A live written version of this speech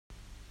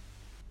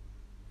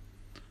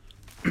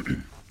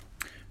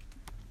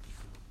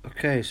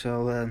Okay,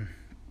 so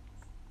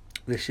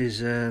this is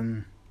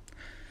the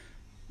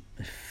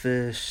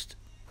first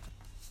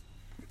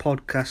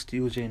podcast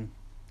using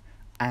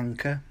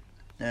Anchor.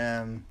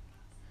 Don't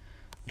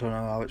know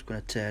how it's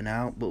going to turn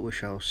out, but we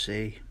shall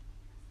see.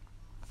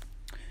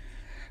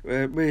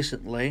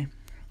 Recently,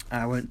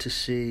 I went to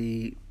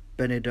see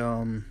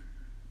Benidorm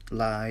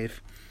live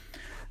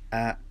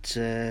at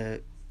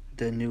the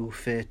new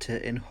theatre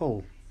in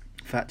Hull.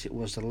 In fact, it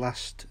was the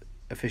last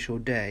official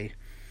day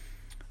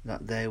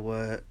that they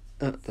were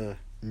at the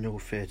new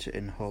theatre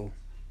in Hull,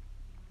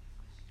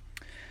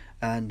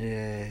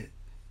 and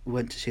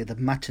went to see the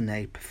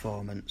matinee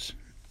performance,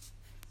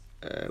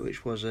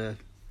 which was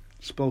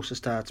supposed to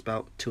start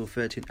about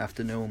 2:30 in the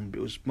afternoon, but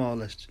it was more or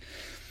less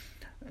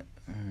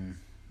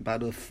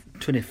about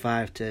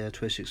 25 to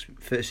 26,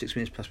 36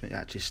 minutes past when it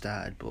actually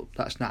started, but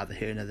that's neither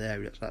here nor there.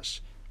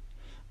 That's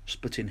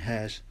splitting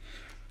hairs.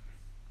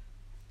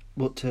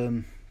 But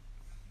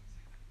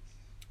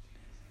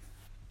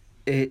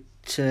it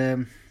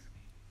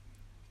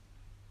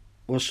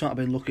was something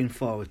I've been looking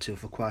forward to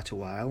for quite a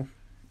while,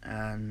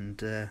 and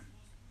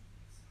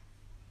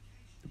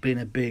been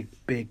a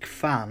big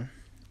fan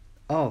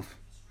of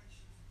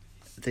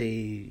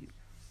the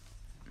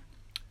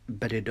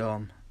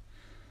Benidorm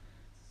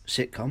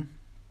sitcom,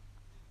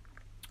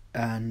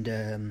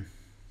 and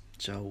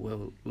so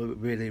we're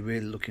really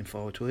looking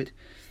forward to it.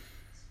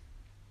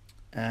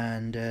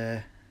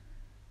 And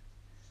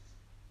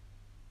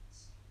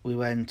we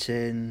went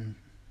in,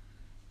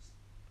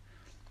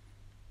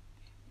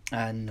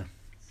 and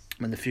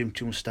when the theme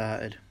tune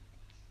started,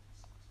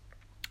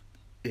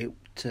 it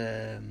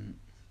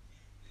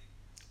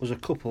was a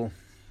couple,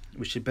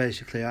 which is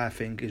basically, I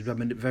think, is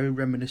very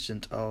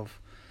reminiscent of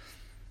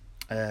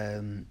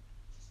the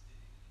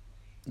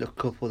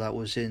couple that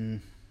was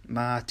in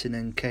Martin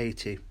and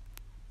Katie,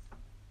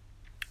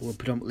 who were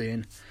predominantly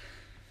in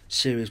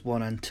series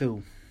 1 and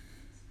 2.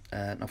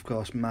 And of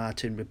course,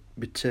 Martin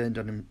returned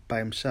on him by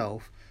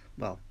himself.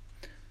 Well,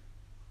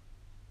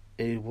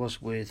 he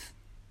was with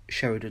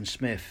Sheridan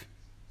Smith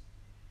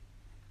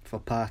for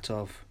part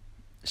of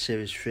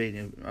series 3,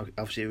 and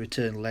obviously he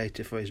returned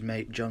later for his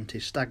mate Jonty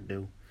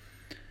Stagdo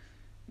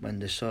when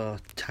they saw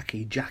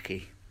Tacky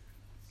Jackie.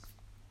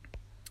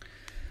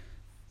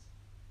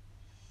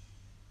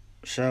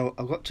 So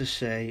I've got to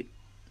say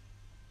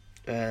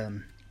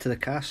to the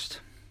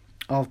cast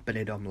of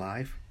Benidorm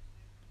Live,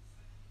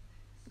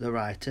 the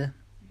writer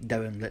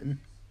Darren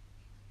Litton,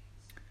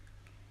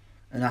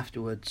 and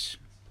afterwards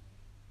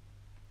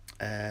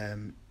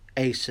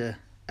Asa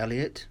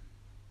Elliott,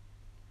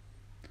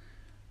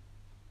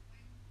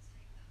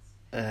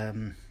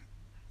 I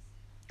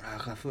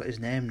forgot his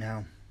name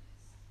now.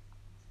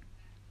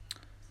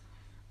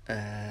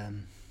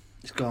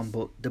 It's gone,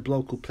 but the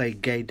bloke who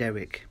played Gay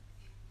Derrick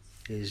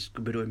is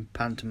going to be doing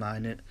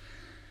pantomime at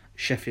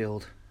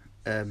Sheffield,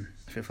 I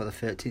think for the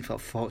 13th or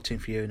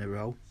 14th year in a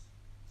row.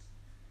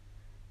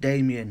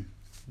 Damien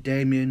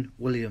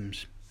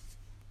Williams,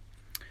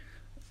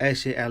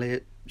 Asa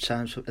Elliott,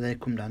 and then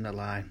come down the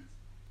line.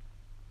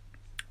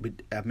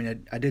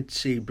 I did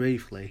see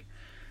briefly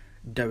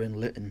Darren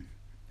Litton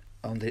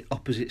on the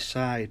opposite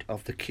side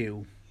of the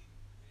queue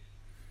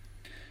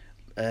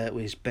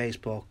with his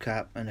baseball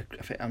cap, and I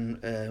think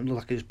looked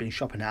like he's been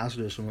shopping at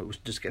Asda or something. It was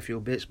just to get a few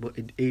bits, but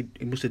he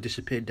must have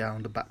disappeared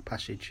down the back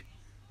passage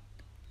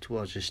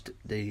towards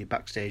the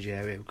backstage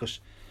area, because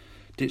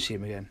I didn't see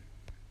him again.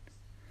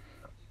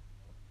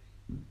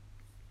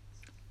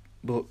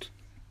 But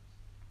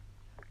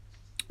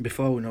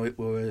before we know it,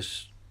 we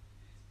was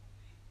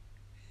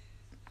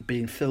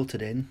being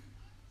filtered in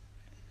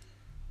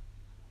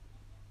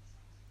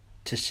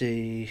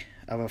to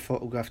have a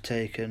photograph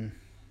taken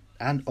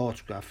and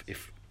autograph,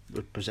 if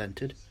were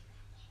presented,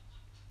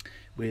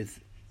 with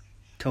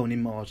Tony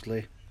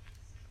Maudsley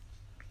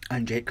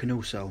and Jake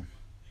Canuso.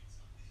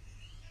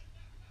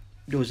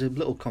 There was a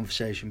little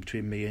conversation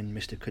between me and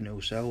Mr.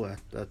 Canuso.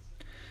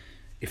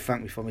 He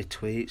thanked me for my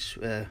tweets.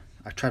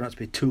 I try not to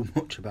be too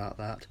much about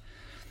that.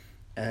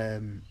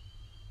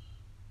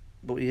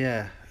 But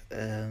yeah,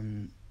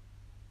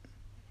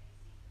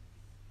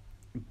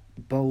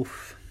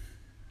 both,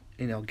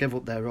 give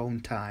up their own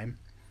time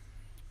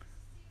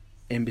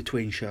in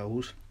between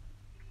shows,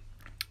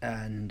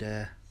 and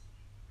they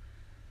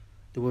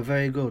were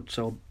very good.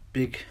 So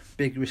big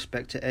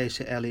respect to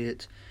Asa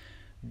Elliott,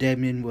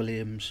 Damien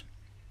Williams,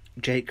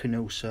 Jake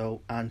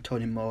Canuso and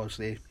Tony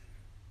Maudsley.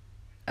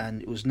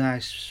 And it was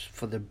nice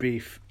for the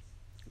brief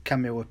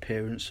cameo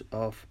appearance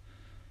of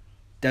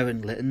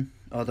Darren Litton,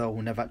 although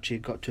we never actually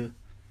got to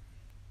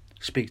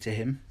speak to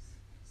him.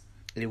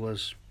 He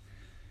was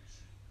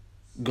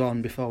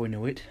gone before we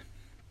knew it.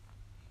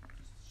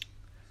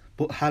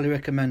 But highly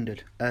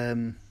recommended.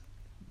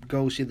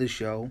 Go see the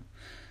show.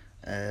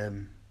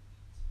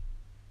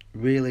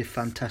 Really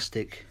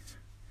fantastic.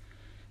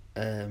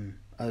 As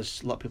a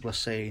lot of people are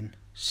saying,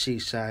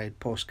 seaside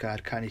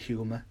postcard kind of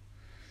humour.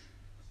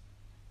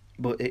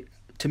 But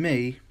to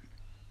me,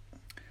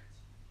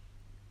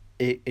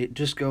 it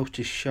just goes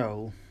to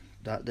show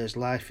that there's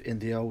life in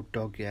the old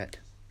dog yet.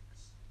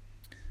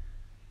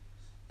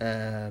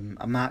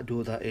 I might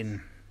do that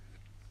in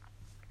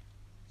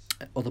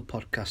other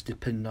podcasts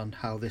depending on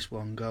how this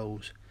one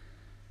goes,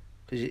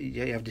 because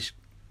you have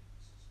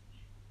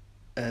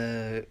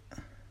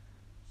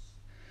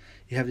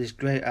this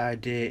great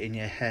idea in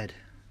your head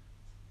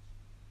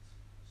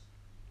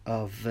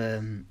of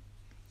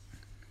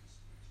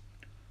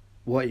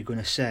what you're going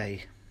to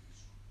say,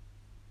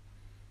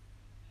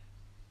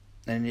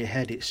 and in your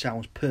head it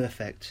sounds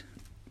perfect.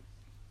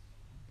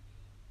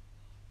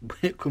 When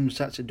it comes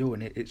to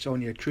doing it, it's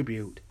only a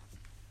tribute.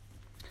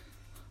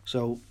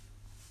 So,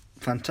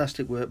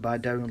 fantastic work by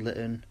Darren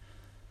Litton,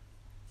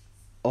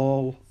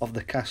 all of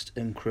the cast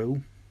and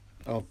crew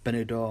of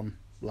Benidorm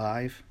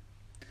Live.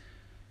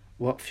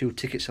 What few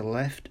tickets are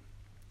left,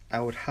 I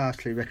would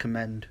heartily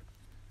recommend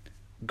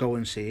go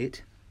and see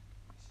it.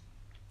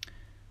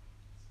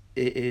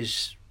 It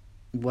is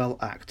well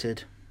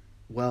acted,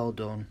 well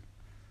done,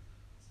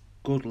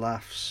 good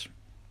laughs,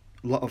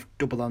 a lot of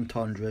double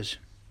entendres,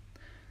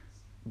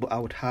 but I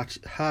would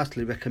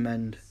heartily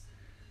recommend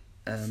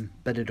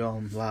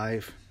Benidorm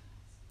Live.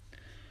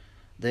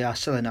 They are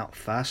selling out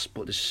fast,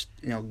 but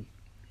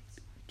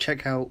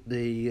check out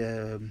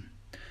the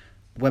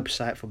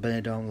website for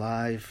Benidorm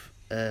Live,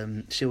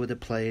 see what they're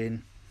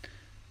playing,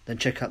 then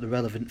check out the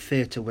relevant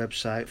theatre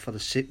website for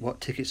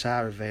what tickets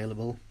are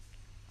available.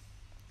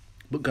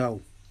 But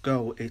go,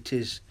 it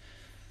is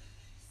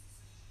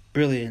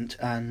brilliant,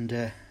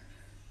 and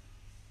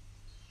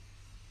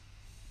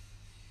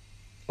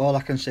all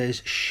I can say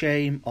is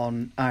shame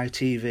on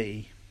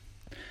ITV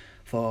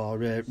for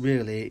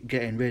really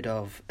getting rid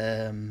of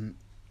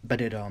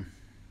Benidorm.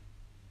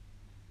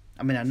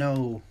 I mean, I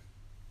know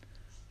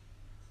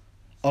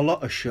a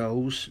lot of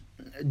shows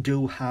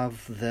do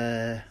have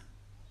their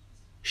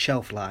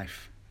shelf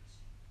life,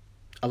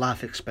 a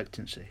life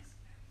expectancy.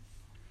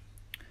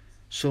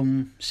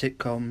 Some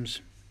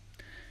sitcoms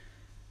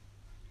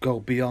go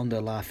beyond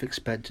their life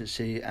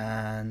expectancy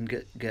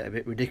and get a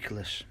bit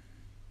ridiculous.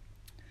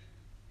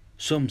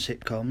 Some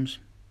sitcoms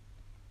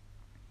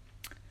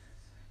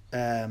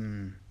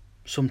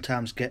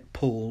sometimes get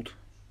pulled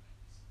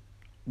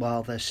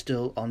while they're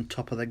still on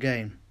top of the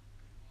game,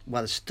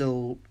 while there's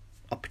still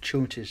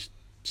opportunities,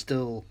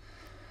 still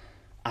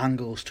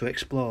angles to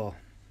explore.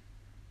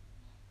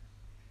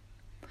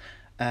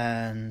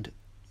 And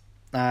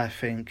I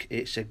think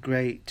it's a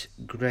great,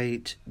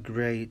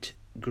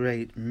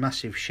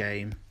 massive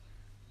shame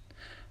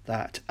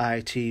that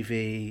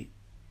ITV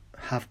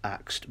have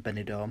axed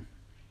Benidorm.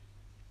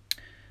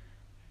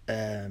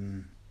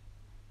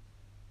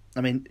 I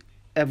mean,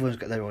 everyone's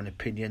got their own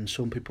opinion.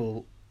 Some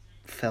people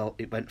felt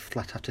it went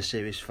flat after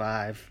Series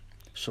 5,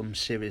 some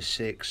Series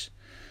 6,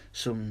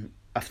 some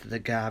after the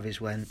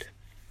Garveys went.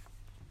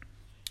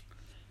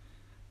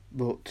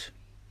 But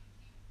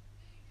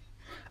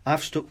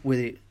I've stuck with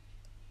it.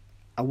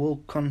 I will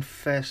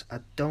confess, I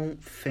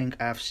don't think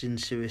I've seen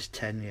Series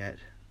 10 yet.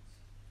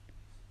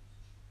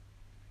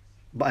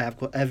 But I have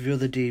got every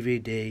other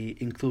DVD,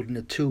 including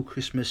the 2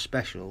 Christmas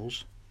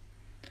specials.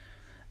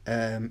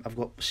 I've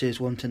got Series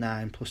 1 to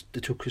 9 plus the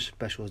 2 Christmas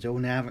specials. The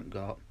only I haven't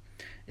got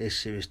is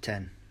Series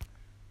 10.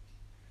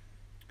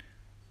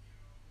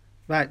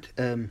 Right,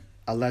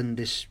 I'll end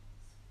this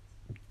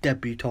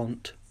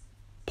debutante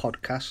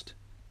podcast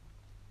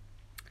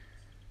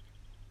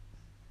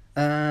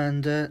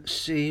and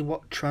see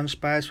what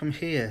transpires from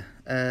here.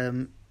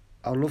 I'd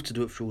love to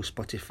do it through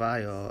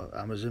Spotify or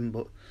Amazon,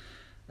 but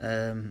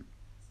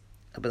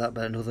that'll be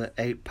about another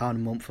 £8 a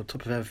month on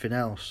top of everything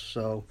else.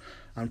 So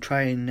I'm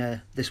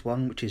trying this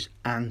one, which is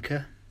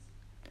Anchor,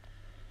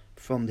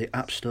 from the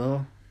App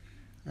Store,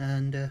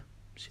 and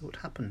see what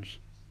happens.